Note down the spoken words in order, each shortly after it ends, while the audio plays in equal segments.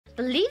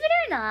Believe it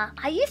or not,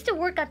 I used to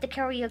work at the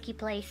karaoke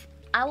place.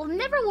 I will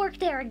never work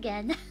there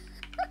again.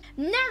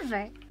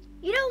 Never.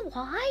 You know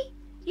why?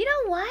 You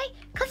know why?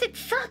 Cause it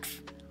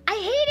sucks. I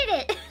hated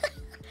it.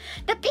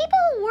 The people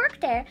who work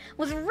there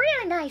was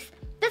really nice.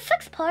 The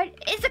sucks part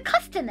is the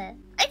customer.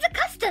 It's a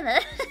customer.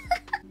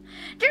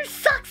 There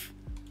sucks.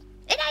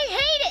 And I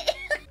hate it.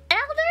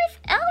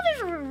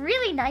 Elders were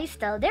really nice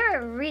though. They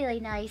were really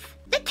nice.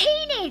 The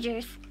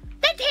teenagers,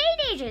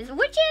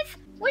 which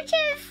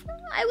is,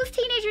 I was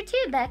teenager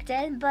too back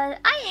then, but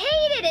I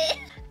hated it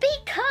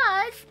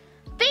because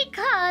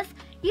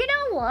you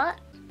know what?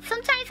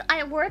 Sometimes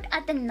I work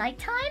at the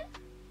nighttime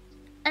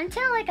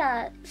until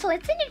so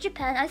it's in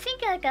Japan. I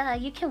think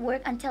you can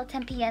work until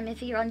 10 p.m.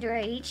 if you're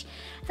underage.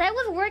 So I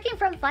was working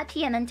from 5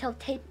 p.m. until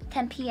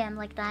 10 p.m.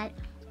 like that,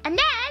 and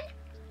then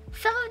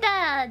some of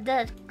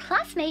the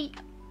classmate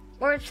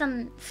or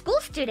some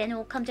school student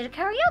will come to the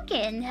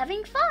karaoke and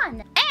having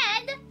fun,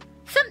 and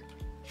some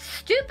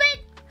stupid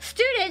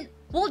student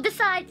will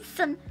decide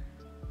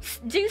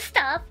do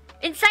stuff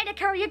inside the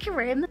karaoke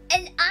room,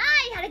 and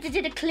I had to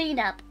do the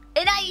cleanup,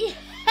 and I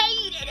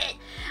hated it.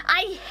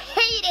 I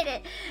hated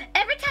it.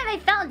 Every time I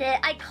found it,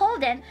 I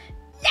called them.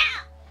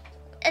 No,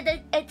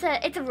 and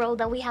it's a rule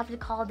that we have to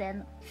call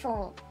them.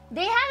 So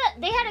they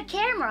had a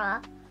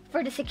camera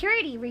for the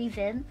security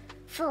reason.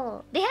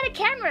 So they had a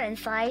camera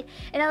inside,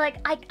 and I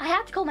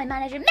have to call my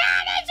manager.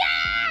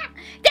 Manager,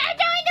 they're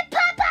doing the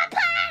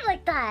papapa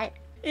like that.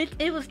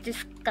 It was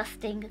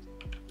disgusting.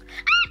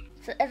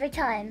 So every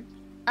time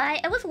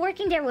I was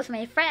working there with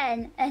my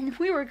friend, and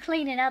we were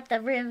cleaning up the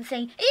room,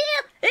 saying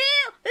ew, ew,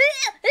 ew,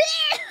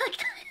 ew, like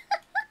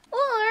that.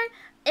 Or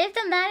if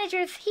the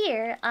manager's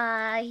here,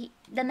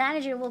 the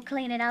manager will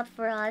clean it up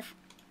for us.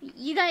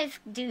 You guys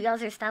do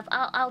other stuff.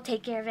 I'll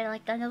take care of it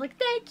like that. And they're like,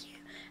 thank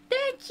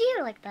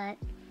you, like that.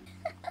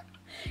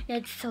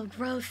 It's so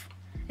gross,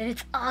 and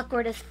it's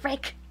awkward as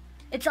frick.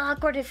 It's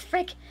awkward as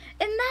frick.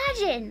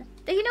 Imagine,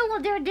 you know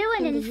what they're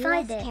doing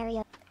inside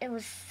there. It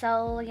was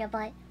so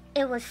yabai.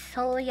 It was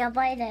so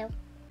yabai though.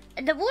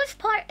 And the worst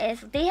part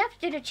is they have to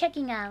do the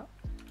checking out.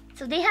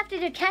 So they have to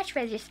do cash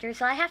register,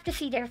 so I have to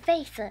see their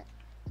face.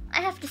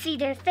 I have to see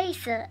their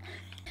face.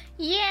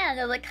 Yeah,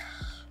 they're like,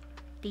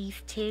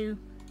 these two.